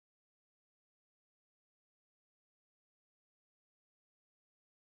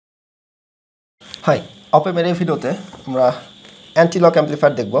High অপেমের এই ভিডিওতে আমরা অ্যান্টি লক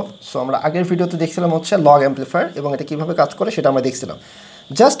অ্যাম্পলিফায়ার দেখব। সো আমরা আগের ভিডিওতে দেখছিলাম হচ্ছে লগ অ্যাম্পলিফায়ার এবং এটা কীভাবে কাজ করে সেটা আমরা দেখছিলাম।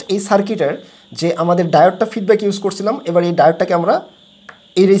 জাস্ট এই সার্কিটের যে আমাদের ডায়োডটা ফিডব্যাক ইউজ করছিলাম, এবার এই ডায়োডটাকে আমরা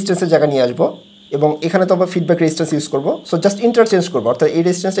এই রেজিস্ট্যান্সের জায়গায় নিয়ে আসবো এবং এখানে তো আমরা ফিডব্যাক রেজিস্ট্যান্স ইউজ করবো। সো জাস্ট ইন্টারচেঞ্জ করবো, অর্থাৎ এই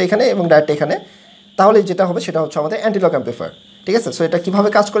রেজিস্ট্যান্সটা এখানে এবং ডায়োডটা এখানে। তাহলে যেটা হবে সেটা হচ্ছে আমাদের অ্যান্টি লক অ্যাম্পলিফায়ার। ঠিক আছে, সো এটা কীভাবে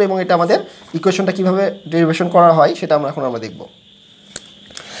কাজ করে এবং এটা আমাদের ইকুয়েশনটা কীভাবে ডেরিভেশন করা হয় সেটা আমরা দেখব।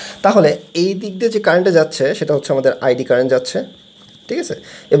 তাহলে এই দিক দিয়ে যে কারেন্টটা যাচ্ছে সেটা হচ্ছে আমাদের আইডি কারেন্ট যাচ্ছে, ঠিক আছে,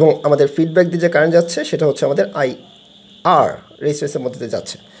 এবং আমাদের ফিডব্যাক দিয়ে যে কারেন্ট যাচ্ছে সেটা হচ্ছে আমাদের আইআর রেজিস্ট্যান্সের মধ্যে দিয়ে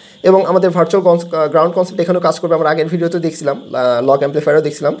যাচ্ছে। এবং আমাদের ভার্চুয়াল গ্রাউন্ড কনসেপ্ট এখানেও কাজ করবে, আমরা আগের ভিডিওতে দেখছিলাম, লগ অ্যাম্পলিফায়ারও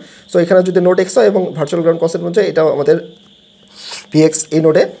দেখছিলাম। সো এখানে যদি নোট এক্স হয় এবং ভার্চুয়াল গ্রাউন্ড কনসেপ্ট মধ্যে এটাও আমাদের ভিএক্স, এই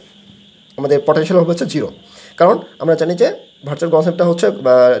নোডে আমাদের পটেনশিয়াল হবে হচ্ছে 0, কারণ আমরা জানি যে ভার্চুয়াল কনসেপ্টটা হচ্ছে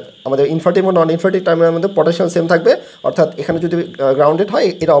আমাদের ইনভার্টিং এবং নন ইনভার্টিং টার্মিনালের মধ্যে পটেনশিয়াল সেম থাকবে, অর্থাৎ এখানে যদি গ্রাউন্ডেড হয়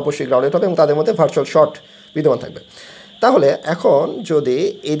এটা অবশ্যই গ্রাউন্ডেড হবে এবং তাদের মধ্যে ভার্চুয়াল শর্ট বিদ্যমান থাকবে। তাহলে এখন যদি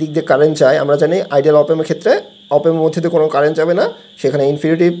এই দিক দিয়ে কারেন্ট যায়, আমরা জানি আইডিয়াল অপেমের ক্ষেত্রে অপেমের মধ্যে দিয়ে কোনো কারেন্ট যাবে না, সেখানে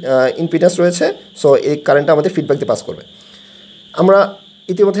ইনফিনিটিভ ইম্পিডেন্স রয়েছে। সো এই কারেন্টটা আমাদের ফিডব্যাক দিয়ে পাস করবে। আমরা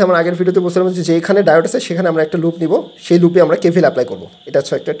ইতিমধ্যে আমরা আগের ভিডিওতে বলছিলাম যে যেখানে ডায়োড আছে সেখানে আমরা একটা লুপ নিব, সেই লুপে আমরা কেভিএল অ্যাপ্লাই করব। এটা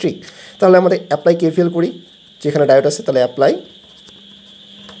হচ্ছে একটা ট্রিক। তাহলে আমাদের অ্যাপ্লাই কেভিএল করি, যেখানে ডায়োড আছে তাহলে অ্যাপ্লাই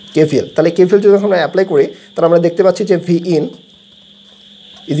কেভিএল। তাহলে কেভিএল যদি আমরা অ্যাপ্লাই করি তাহলে আমরা দেখতে পাচ্ছি যে V in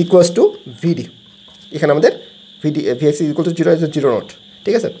is equals to ভিডি। এখানে আমাদের VX is equal to 0 is 0 note,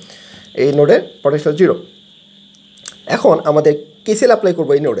 ঠিক আছে, এই নোডের পটেনশিয়াল 0। এখন আমাদের কেসিএল অ্যাপ্লাই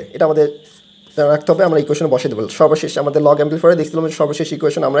করবো এই নোডে, এটা আমাদের রাখতে হবে। আমরা ইকুয়েশন বসাই দেবো সর্বশেষ, আমাদের লগ অ্যাম্পলিফায়ারে দেখছিলাম যে সর্বশেষ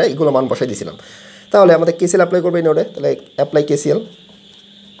ইকুয়েশন আমরা এগুলো মান বসাই দিয়েছিলাম। তাহলে আমাদের কেসিএল অ্যাপ্লাই করবো এই নোডে, তাহলে অ্যাপ্লাই কেসিএল।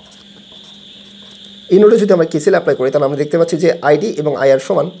 এই নোডে যদি আমরা কেসিএল অ্যাপ্লাই করি তাহলে আমরা দেখতে পাচ্ছি যে আইডি এবং আইআর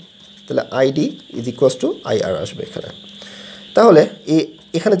সমান, তাহলে ID is equals to IR আসবে এখানে। তাহলে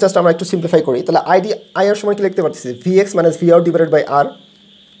এখানে জাস্ট আমরা একটু সিম্পলিফাই করি, তাহলে আইআর সমান কি লিখতে পারতেছি, VX minus V out divided by R,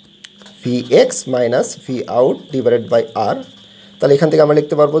 VX minus V out divided by আর। তাহলে এখান থেকে আমরা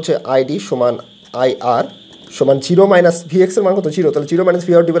লিখতে পারবো যে আইডি সমান আইআর সমান 0 মাইনাস ভিএক্সের মান কত 0, তাহলে 0 minus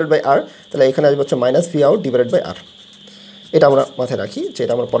V out divided by আর, তাহলে এখানে আসবে হচ্ছে minus V out divided by আর। এটা আমরা মাথায় রাখি যে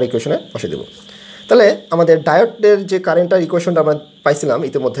এটা আমরা পরে ইকুয়েশনে বসে দেবো। তাহলে আমাদের ডায়োডের যে কারেন্টার ইকুয়েশনটা আমরা পাইছিলাম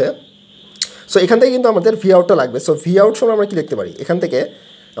ইতিমধ্যে, সো এখান থেকে কিন্তু আমাদের ভি আউটটা লাগবে। সো ভি আউট সমান আমরা কি লিখতে পারি, এখান থেকে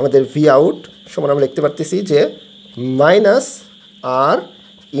আমাদের ভি আউট সমান আমরা লিখতে পারতেছি যে মাইনাস আর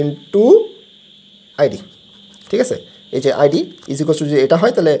ইন্টু আইডি, ঠিক আছে। এই যে আইডি ইজ ইকুয়ালস টু, যদি এটা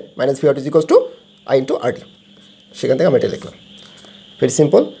হয় তাহলে minus V out is equals to I into RD, সেখান থেকে আমরা এটা লিখলাম। Very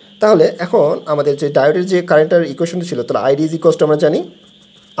simple. তাহলে এখন আমাদের যে ডায়োডের যে কারেন্টার ইকুয়েশনটা ছিল, তাহলে আইডি ইজ ইকুয়ালস টু আমরা জানি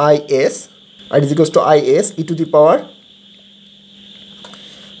is, ID is equals to is E to the power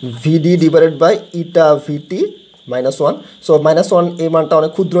VD divided by eta VT minus 1। So minus 1 এই মানটা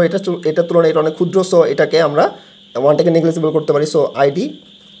অনেক ক্ষুদ্র, এটার তুলনায় এটা অনেক ক্ষুদ্র। সো এটাকে আমরা 1টাকে নেগলিজিবল করতে পারি। So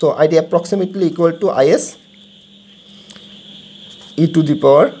ID approximately equal to is E to the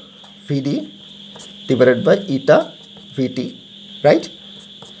power VD divided by eta VT, right.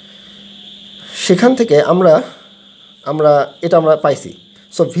 সেখান থেকে আমরা এটা পাইছি।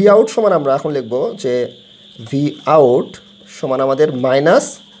 সো ভি আউট সমান আমরা এখন লিখব যে ভি আউট সমান আমাদের মাইনাস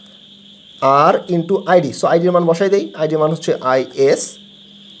আর ইন্টু আইডি। সো আইডির মান বসাই দেই, আইডির মান হচ্ছে আইএস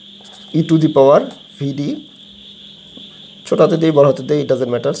ই টু দি পাওয়ার ভিডি, ছোট হাতে দিই বড় হাতে দিই, it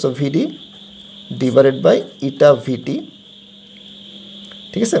doesn't matter. So VD divided by ইটা ভিটি,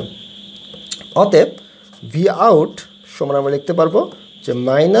 ঠিক আছে। অতএব ভি আউট সমান আমরা লিখতে পারবো যে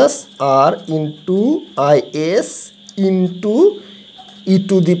minus R into is into E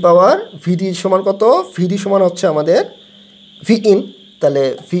to the পাওয়ার ভিডি সমান কত, ভিডি সমান হচ্ছে আমাদের ভি ইন, তাহলে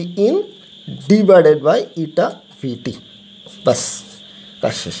ভি ইন ডিভাইডেড বাই ইটা ভিটি, বাস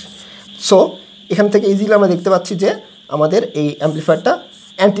কাজ শেষ। সো এখান থেকে ইজিলি আমরা দেখতে পাচ্ছি যে আমাদের এই অ্যাম্পলিফায়ারটা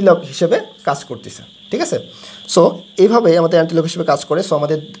অ্যান্টিলক হিসেবে কাজ করতেছে, ঠিক আছে। সো এইভাবে আমাদের অ্যান্টিলক হিসেবে কাজ করে। সো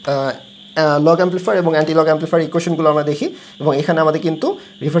আমাদের লগ অ্যাম্পলিফায়ার এবং অ্যান্টি লগ অ্যাম্পলিফায়ার ইকুয়েশনগুলো আমরা দেখি, এবং এখানে আমাদের কিন্তু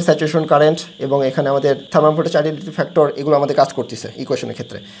রিভার্স স্যাচুরেশন কারেন্ট এবং এখানে আমাদের থার্মাল ভোল্টেজ আইডেন্টিটি ফ্যাক্টর এগুলো আমাদের কাজ করতেছে ইকুয়েশনের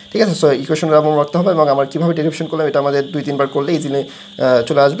ক্ষেত্রে, ঠিক আছে। সো ইকুয়েশনটা আমার রাখতে হবে এবং আমার কীভাবে ডেরিভেশন করলাম এটা আমাদের 2-3 বার করলে ইজিলি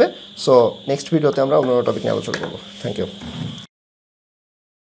চলে আসবে। সো নেক্সট ভিডিওতে আমরা অন্য টপিক নিয়ে আলোচনা করবো। Thank you.